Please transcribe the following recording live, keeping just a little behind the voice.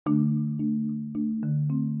Hey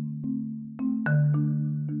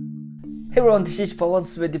everyone, this is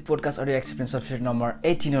Pawan with the podcast audio experience episode number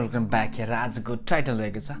 18. Welcome back here. आजको title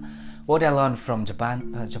रहेको छ What I learned from Japan.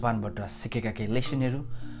 जापानबाट सिकेका केही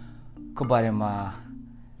लेसनहरुको बारेमा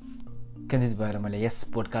केन्द्रित भएर मैले यस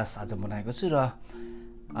पोडकास्ट आज बनाएको छु र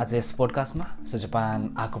आज यस पोडकास्टमा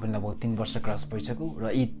जापान आएको पनि लगभग 3 वर्ष क्रस भइसक्यो र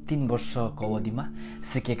यी 3 वर्षको अवधिमा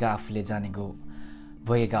सिकेका आफूले जानेको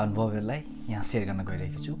भएका अनुभवहरूलाई यहाँ शेयर गर्न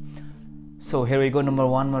गइरहेको छु. So here we go. Number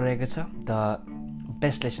 1 मा रहेको छ the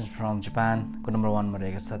best lessons from Japan को number 1 मा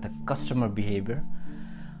रहेको छ the customer behavior.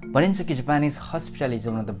 भनिन्छ कि Japanese hospitality is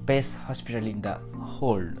one of the best hospitality in the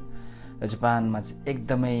world. जापानमा चाहिँ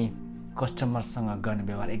एकदमै कस्टमरसँग गर्ने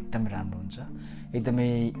व्यवहार एकदमै राम्रो हुन्छ. एकदमै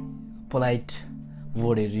पोलाइट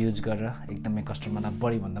वर्डहरु युज गरेर एकदमै कस्टमरलाई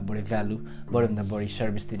बढी भन्दा बढी भ्यालु, बढी भन्दा बढी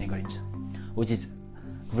सर्भिस दिने गरिन्छ. Which is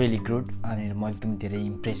really good अनि म एकदम धेरै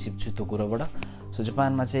इम्प्रेसिभ छु त्यो कुराबाट. सो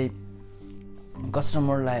जापानमा चाहिँ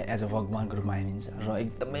कस्टमरलाई एज अ भगवानको रूपमा हेरिन्छ र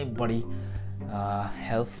एकदमै बढी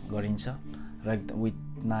हेल्प गरिन्छ र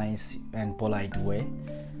with nice and polite way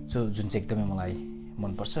जुन चाहिँ एकदमै मलाई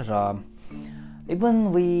मनपर्छ र even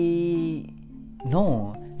we know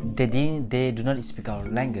they do not speak our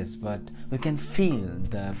language but we can feel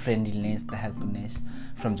the friendliness, the helpfulness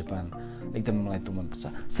from Japan. एकदमै मलाई त्यो मनपर्छ.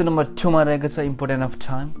 सो नम्बर 2 मा रहेको छ important of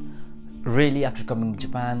time. Really after coming to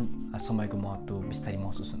Japan समयको महत्त्व बिस्तारै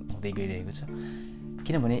महसुस हुँदै गइरहेको छ.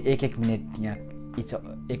 किनभने एक मिनेट यहाँ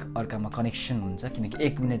एक अर्कामा कनेक्सन हुन्छ किनकि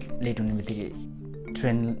 1 मिनेट लेट हुने बित्तिकै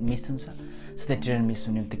ट्रेन मिस हुन्छ. सधैँ ट्रेन मिस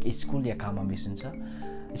हुने बित्तिकै स्कुल या काममा मिस हुन्छ.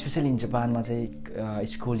 स्पेसली इन जापानमा चाहिँ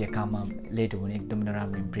स्कुल या काममा लेट हुने एकदम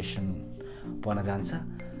नराम्रो इम्प्रेसन पर्न जान्छ.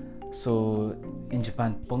 So in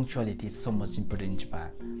Japan punctuality is so much important in Japan.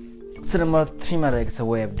 So number 3 मा रहेको छ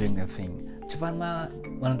way of doing the thing. जापानमा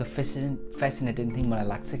one of the fascinating thing मलाई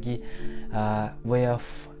लाग्छ कि way of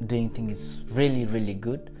doing thing is really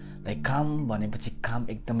good. Like काम भनेपछि काम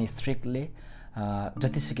एकदमै स्ट्रिक्टली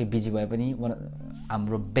जतिसुकै बिजी भए पनि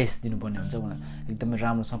हाम्रो बेस्ट दिनुपर्ने हुन्छ. एकदमै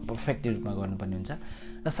राम्रोसँग पर्फेक्ट रूपमा गर्नुपर्ने हुन्छ.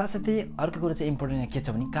 र साथसाथै अर्को कुरा चाहिँ इम्पोर्टेन्ट के छ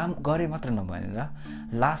भने काम गरे मात्र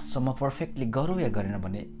नभनेर लास्टसम्म पर्फेक्टली गरौँ या गरेन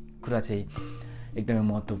भन्ने कुरा चाहिँ एकदमै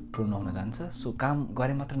महत्त्वपूर्ण हुन जान्छ. सो काम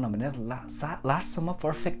गरे मात्र नभनेर लास्टसम्म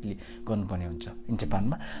पर्फेक्टली गर्नुपर्ने हुन्छ इन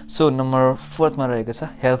जापानमा. सो नम्बर 4 मा रहेको छ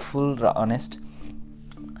हेल्पफुल र honest.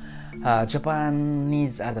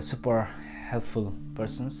 Japanese are the super helpful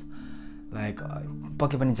persons. Like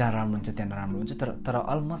पक्कै पनि जहाँ राम्रो हुन्छ त्यहाँ राम्रो हुन्छ तर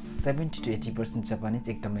अलमोस्ट 70 to 80% जापानिज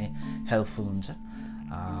एकदमै हेल्पफुल हुन्छ.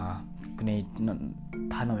 कुनै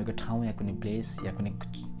थाहा नभएको ठाउँ या कुनै प्लेस या कुनै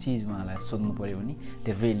चिज उहाँलाई सोध्नु पऱ्यो भने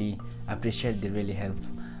they really appreciate, they really help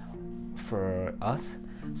for us.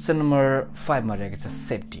 So number 5 मा रहेको छ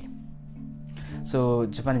safety. So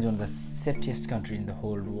Japan is one of the safetiest country in the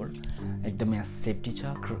whole world. एकदमै यहाँ सेफ्टी छ.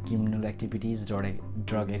 क्रिमिनल एक्टिभिटिज,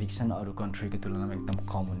 ड्रग एडिक्सन अरू कन्ट्रीको तुलनामा एकदम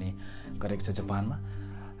कम हुने गरेको छ जापानमा.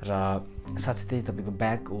 र साथसाथै तपाईँको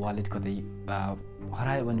ब्याग वालेट कतै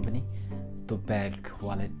हरायो भने पनि त्यो ब्याग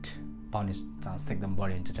वालेट पाउने चान्स एकदम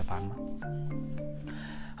बढी हुन्छ जापानमा.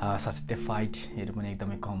 साथसाथै फाइटहरू पनि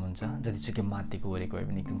एकदमै कम हुन्छ. जतिसुकै माथिको ओरेको भए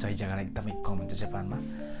पनि एकदम झैझगडा एकदमै कम हुन्छ जापानमा.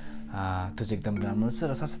 त्यो चाहिँ एकदम राम्रो छ.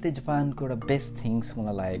 र साथसाथै जापानको एउटा बेस्ट थिङ्स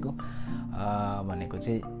मलाई लागेको भनेको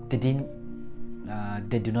चाहिँ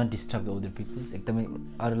they do not disturb the other peoples. एकदमै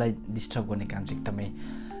अरूलाई डिस्टर्ब गर्ने काम चाहिँ एकदमै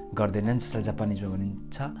गर्दैनन्. जसलाई जापानिजमा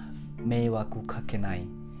भनिन्छ मेवाकु खकेनाई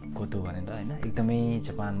कोतो भनेर होइन. एकदमै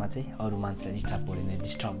जापानमा चाहिँ अरू मान्छेलाई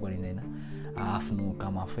डिस्टर्ब गरिँदैन. आफ्नो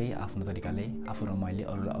काम आफै आफ्नो तरिकाले आफू रमाइले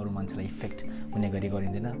अरू मान्छेलाई इफेक्ट हुने गरी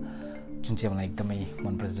गरिँदैन, जुन चाहिँ मलाई एकदमै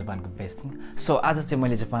मनपर्छ जापानको बेस्ट थिङ. सो आज चाहिँ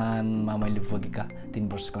मैले जापानमा भोगेका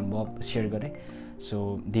 3 वर्षको अनुभव सेयर गरेँ. So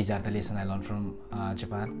these are the lesson I learn from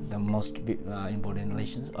Japan, the most important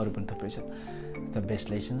lessons. अरू पनि थुप्रै छ द बेस्ट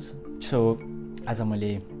लेसन्स. सो आज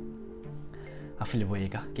मैले आफूले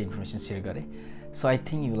भएका केही इन्फर्मेसन सेयर गरेँ. So I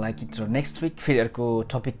think you like it. र नेक्स्ट विक फेरि अर्को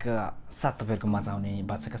टपिकका साथ तपाईँहरूको माझ आउने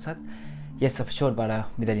बाचाका साथ यस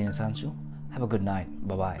एपिसोडबाट बिदा लिन चाहन्छु. Have a good night.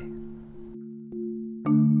 By.